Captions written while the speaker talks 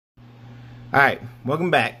Alright,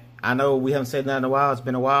 welcome back. I know we haven't said that in a while. It's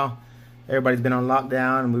been a while. Everybody's been on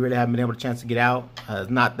lockdown and we really haven't been able to chance to get out.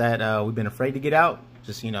 It's not that we've been afraid to get out.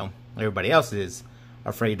 Just, you know, everybody else is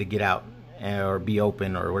afraid to get out or be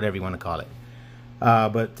open or whatever you want to call it.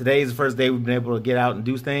 But today is the first day we've been able to get out and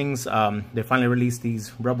do things. They finally released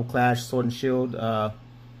these Rebel Clash Sword and Shield,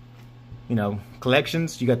 you know,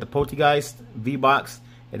 collections. You got the Polteageist V-Box,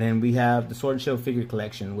 and then we have the Sword and Shield figure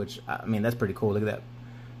collection, which, I mean, that's pretty cool. Look at that.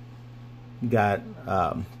 You got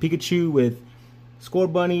Pikachu with Score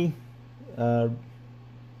Bunny.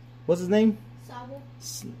 What's his name?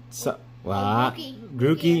 Sabo.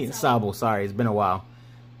 Grookey and Sabo. Sorry, it's been a while.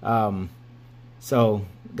 So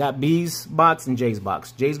got B's box and Jay's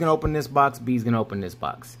box. Jay's gonna open this box. B's gonna open this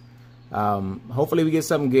box. Hopefully we get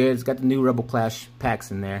something good. It's got the new Rebel Clash packs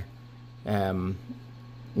in there.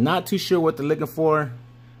 Not too sure what they're looking for,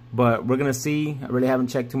 but we're gonna see. I really haven't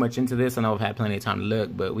checked too much into this. I know I've had plenty of time to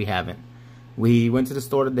look, but we haven't. We went to the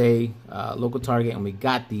store today, local Target, and we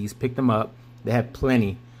got these, picked them up. They have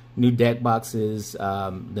plenty. New deck boxes,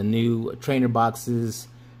 the new trainer boxes.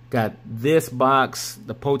 Got this box,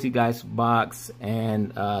 the Polteageist box,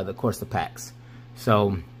 and of course the packs.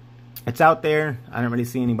 So it's out there. I didn't really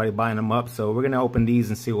see anybody buying them up, so we're gonna open these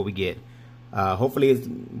and see what we get. Hopefully it's a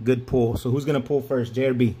good pull. So who's gonna pull first, J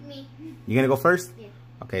or B? Me. You gonna go first? Yeah.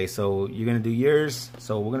 Okay, so you're gonna do yours.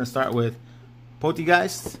 So we're gonna start with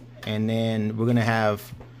Polteageist, and then we're gonna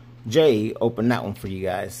have Jay open that one for you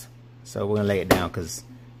guys. So we're gonna lay it down because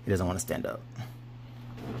he doesn't want to stand up.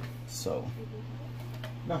 So,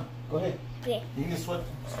 no, go ahead. Yeah. You can just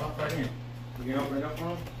stop right here. You can open it up for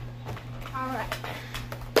him? Alright.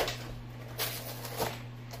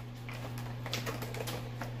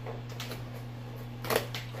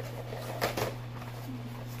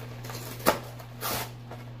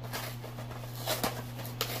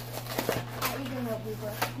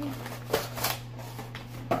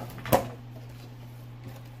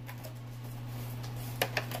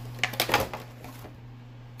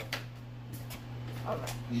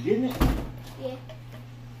 You getting it? Yeah.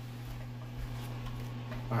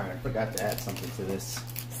 Alright, I forgot to add something to this.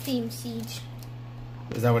 Steam Siege.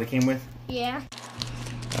 Is that what it came with? Yeah.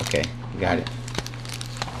 Okay, got it.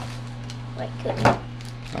 Like good.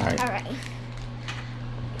 Alright. Alright.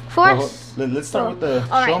 First. Well, let's start with the.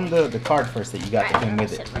 Show them the card first that you got that came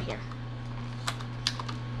with it. Right here.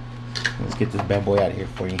 Let's get this bad boy out of here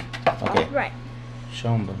for you. Okay. Right.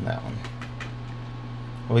 Show them that one.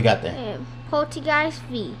 What we got there? Polteageist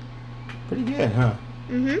V. Pretty good, huh?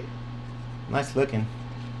 Mm-hmm. Nice looking.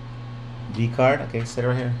 V card. Okay, sit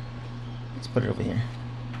right here. Let's put it over here.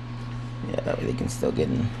 Yeah, that way they can still get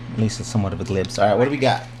in at least somewhat of a glimpse. All right, what do we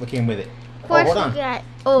got? What came with it? First hold on.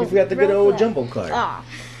 You forgot the good old jumbo card. Oh.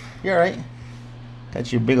 You're all right.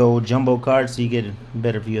 Got your big old jumbo card so you get a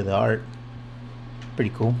better view of the art.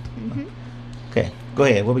 Pretty cool. Mm-hmm. Okay, go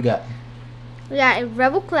ahead. What we got? We got a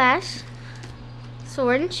Rebel Clash,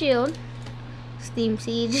 Sword and Shield, Steam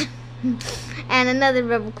Siege, and another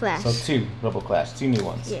Rebel Clash. So 2 Rebel Clash, 2 new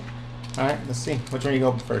ones. Yeah. All right, let's see. Which one you go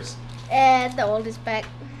open first? The oldest pack.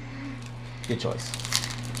 Good choice.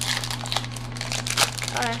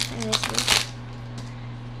 Alright, and this one.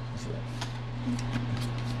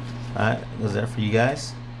 All right, was that for you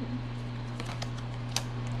guys?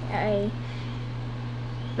 A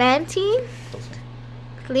Valentine,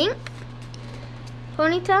 Clink,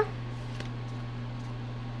 Ponyta,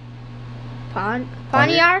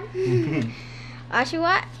 Ponyard,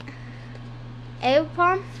 Oshawott,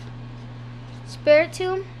 Avapom,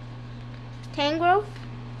 Spiritomb, Tangrowth,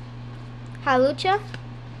 Halucha,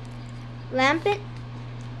 Lampent.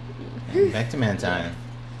 Back to Mantine.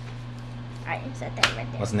 Alright, set that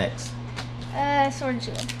right there. What's next? Sword and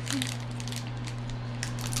Shield.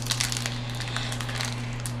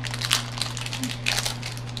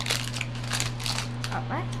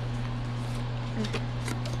 Alright.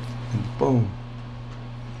 Boom.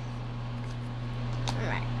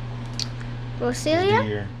 Alright. You Roselia. do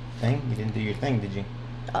your thing? You didn't do your thing, did you?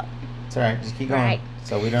 Oh. It's alright, just keep going. Alright.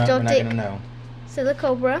 So we're not gonna know.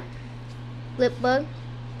 Silicobra, Lipbug,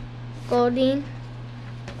 Goldeen,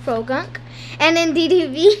 Frogunk, and then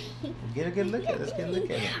DDV. Get a good look at it. Let's get a look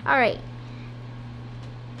at it. Alright.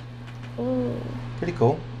 Ooh. Pretty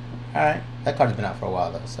cool. Alright. That card's been out for a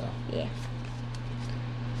while though, so. Yeah.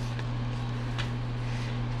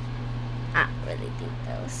 I really think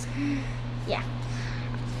those. Yeah.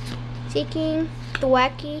 Taking the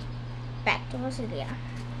wacky back to Roselia.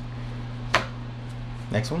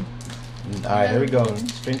 Next one? Alright, here we go.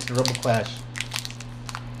 Straight to the Rebel Clash.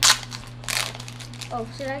 Oh,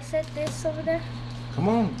 should I set this over there? Come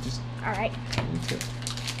on, just. Alright.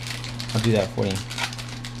 I'll do that for you.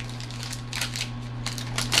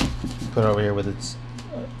 put it over here with its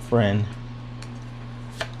friend.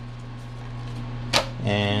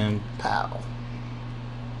 And pow.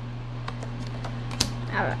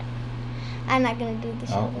 Alright. I'm not gonna do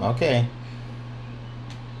this. Oh, okay.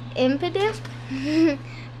 Impidimp,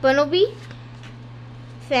 Bumblebee,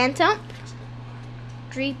 Phantom,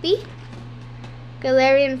 Dreepy,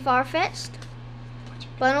 Galarian Farfetch'd,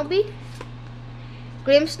 Bumblebee,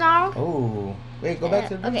 Grimmsnarl. Oh, wait, go back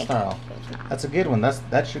to the okay. Grimmsnarl. That's a good one.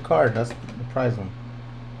 That's your card. That's the prize one.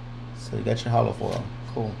 So you got your hollow foil.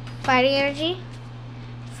 Cool. Fighting Energy,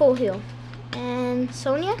 Full Heal, and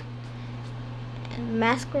Sonia, and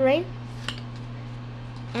Masquerade,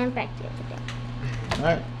 and back to everything.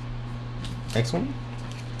 Alright. Next one.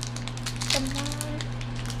 Come on.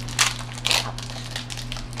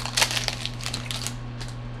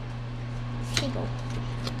 Here you go.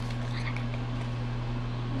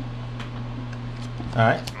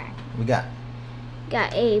 Alright. We got.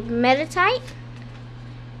 Got a Meditite,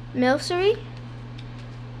 Milcery,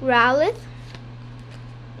 Rowlet,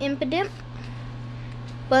 Impidimp,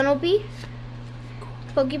 Bumblebee,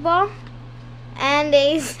 Pokeball, and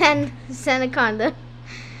a Sandaconda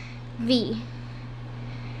V.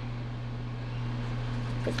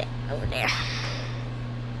 Put that over there.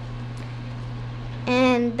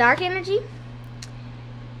 And Dark Energy,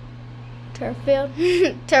 Turffield,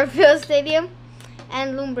 Turffield Stadium,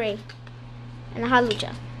 and Lumbre, and a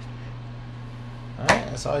Halucha. Alright,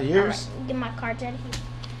 that's all yours. Right, get my cards out of here.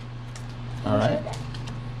 Alright.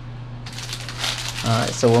 Alright,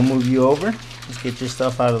 so we'll move you over. Let's get your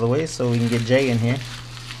stuff out of the way so we can get Jay in here.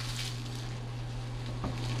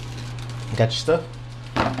 Got your stuff?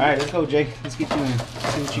 Alright, let's go, Jay. Let's get you in.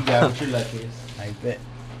 See what you got, what your luck is. I bet.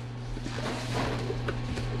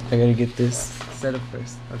 I gotta get this set up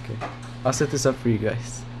first. Okay. I'll set this up for you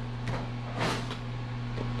guys.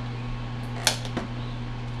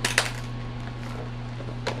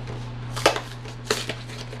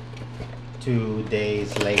 Two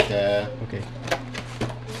days later. Okay.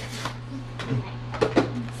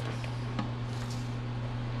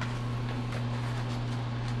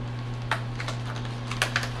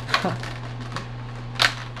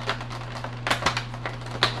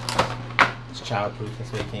 It's childproof,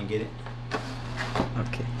 that's why you can't get it.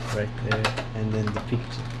 Okay, right there. And then the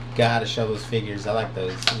Pikachu. Gotta show those figures. I like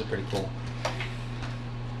those. Those are pretty cool.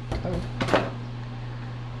 Oh.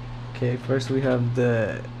 Okay, first we have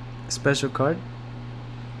the special card.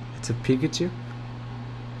 It's a Pikachu.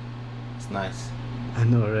 It's nice. I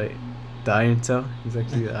know, right? The Iron Tail. He's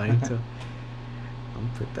actually the Iron Tail. I'm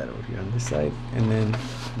gonna put that over here on this side. And then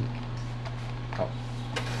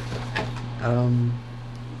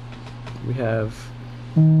we have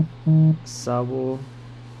Sabo.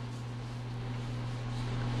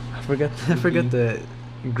 I forgot the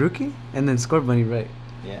Grookey and then Scorbunny, right?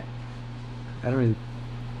 Yeah. I don't really.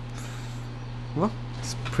 Well,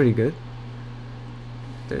 it's pretty good.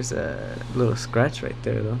 There's a little scratch right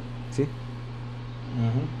there, though. See?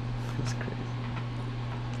 Mm-hmm. That's crazy.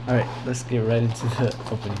 All right, let's get right into the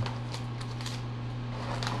opening.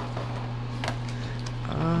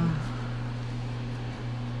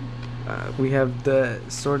 We have the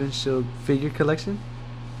Sword and Shield figure collection.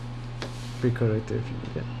 Pretty cool right there if you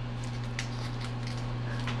need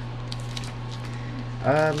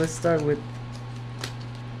it. Let's start with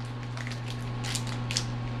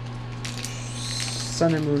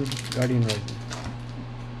Sun and Moon Guardian Rising.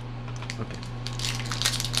 Okay.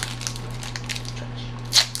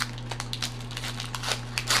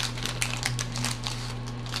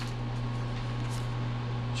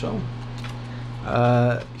 Show 'em.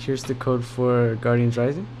 Here's the code for Guardians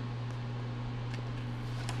Rising.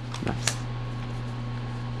 Nice.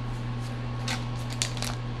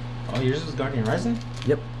 Oh, yours was Guardian Rising?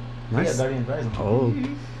 Yep. We Nice. got Guardian Rising. Oh.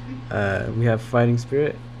 We have Fighting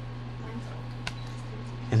Spirit,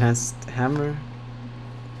 Enhanced Hammer,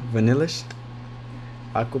 Vanillish,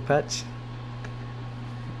 Aqua Patch,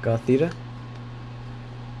 Gothita,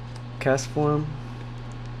 Castform,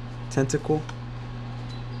 Tentacle,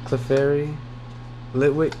 Clefairy,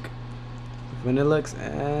 Litwick, Vanillux,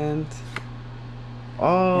 and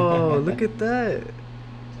oh, look at that!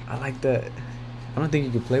 I like that. I don't think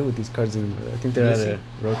you can play with these cards anymore. I think they're at a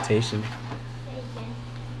rotation.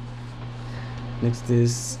 Next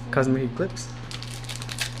is Cosmic Eclipse.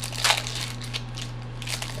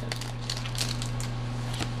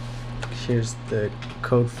 Here's the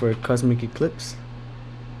code for Cosmic Eclipse.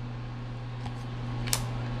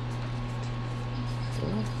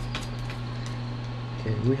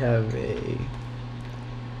 Okay, we have a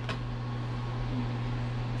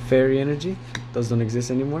Fairy Energy. Those don't exist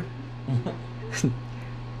anymore.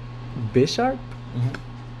 Bisharp,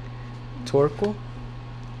 Torkoal,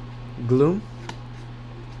 Gloom,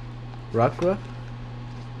 Rockruff,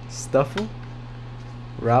 Stuffle,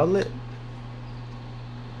 Rowlet,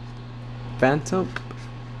 Phantom,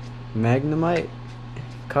 Magnemite,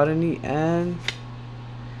 Cottonee, and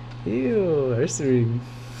Ursaring.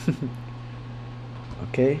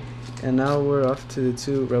 Okay, and now we're off to the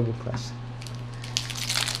 2 Rebel Clash.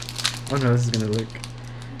 Oh no, this is gonna look.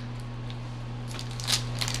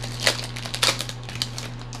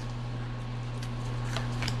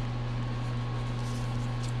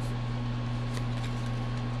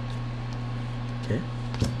 Okay.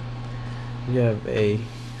 We have a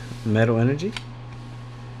Metal Energy,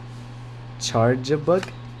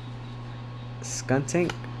 Charjabug,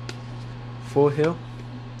 Skuntank, Full Heal,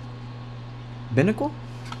 Binnacle?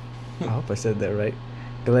 I hope I said that right.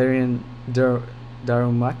 Galarian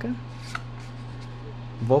Darumaka,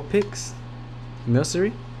 Vulpix,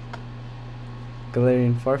 Milcery,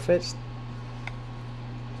 Galarian Farfetch'd,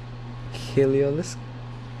 Heliolisk,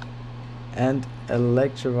 and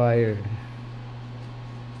Electivire.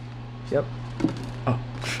 Yep. Oh.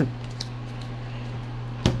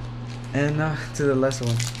 And now to the last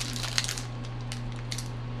one.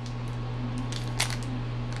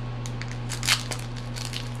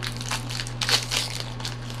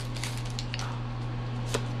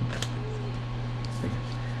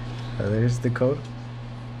 There's the code.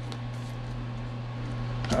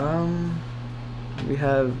 We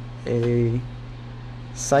have a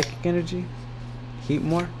Psychic Energy,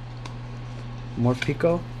 Heatmore,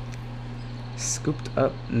 Morpeko, Scoop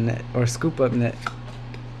Up Net,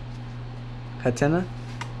 Hatena,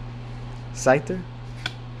 Scyther,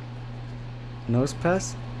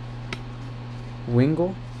 Nosepass,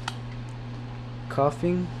 Wingull,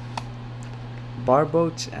 Coughing,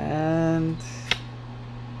 Barboach, and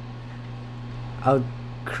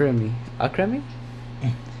Alcremie. Alcremie?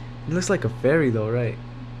 It looks like a fairy though, right?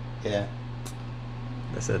 Yeah.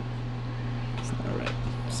 That's it. It's not right.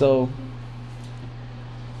 So,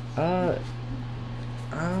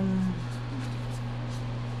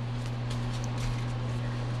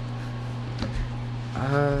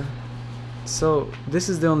 so this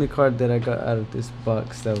is the only card that I got out of this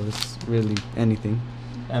box that was really anything.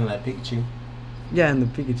 And that Pikachu. Yeah, and the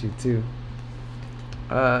Pikachu too.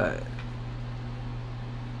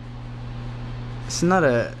 It's not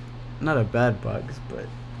a bad box, but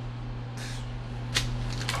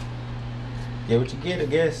get what you get, I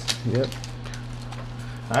guess. Yep.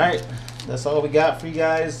 Alright, that's all we got for you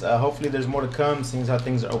guys. Hopefully there's more to come, seeing how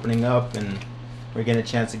things are opening up and we're getting a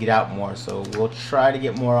chance to get out more. So we'll try to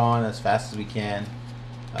get more on as fast as we can.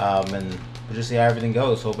 And we'll just see how everything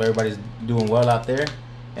goes. Hope everybody's doing well out there.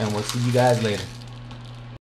 And we'll see you guys later.